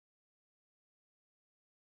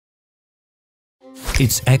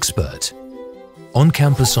It's expert.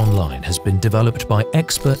 OnCampus Online has been developed by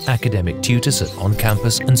expert academic tutors at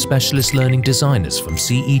OnCampus and specialist learning designers from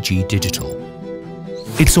CEG Digital.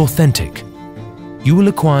 It's authentic. You will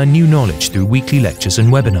acquire new knowledge through weekly lectures and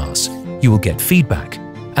webinars. You will get feedback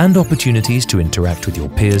and opportunities to interact with your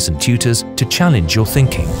peers and tutors to challenge your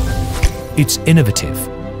thinking. It's innovative.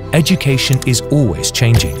 Education is always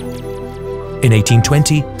changing. In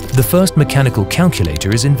 1820, the first mechanical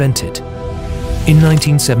calculator is invented. In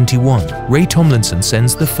 1971, Ray Tomlinson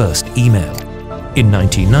sends the first email. In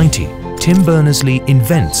 1990, Tim Berners-Lee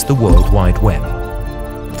invents the World Wide Web.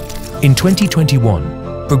 In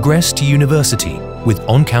 2021, progress to university with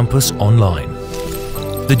OnCampus Online.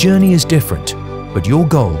 The journey is different, but your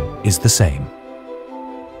goal is the same.